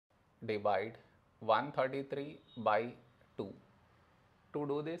divide 133 by 2. To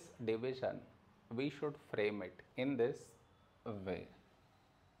do this division, we should frame it in this way.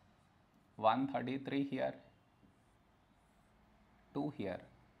 133 here, 2 here.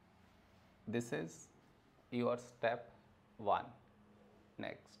 This is your step 1.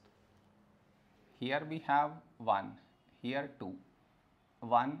 Next, here we have 1, here 2.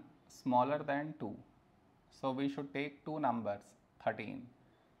 1 smaller than 2. So we should take two numbers, 13.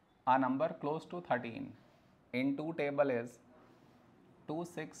 A number close to 13 in 2 table is 2,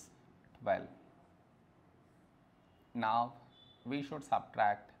 6, 12. Now we should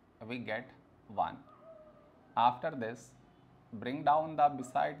subtract, we get 1. After this, bring down the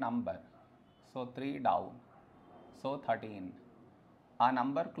beside number. So 3 down, so 13. A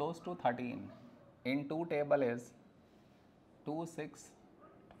number close to 13 in 2 table is 2, 6,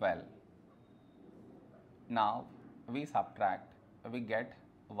 12. Now we subtract, we get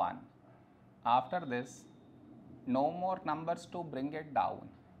 1. After this, no more numbers to bring it down.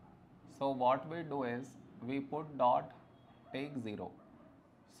 So what we do is, we put dot, take 0.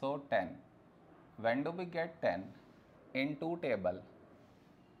 So 10. When do we get 10? In 2 table,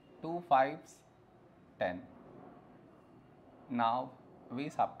 2 5s, 10. Now we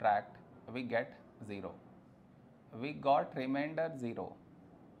subtract, we get 0. We got remainder 0.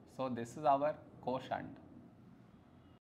 So this is our quotient.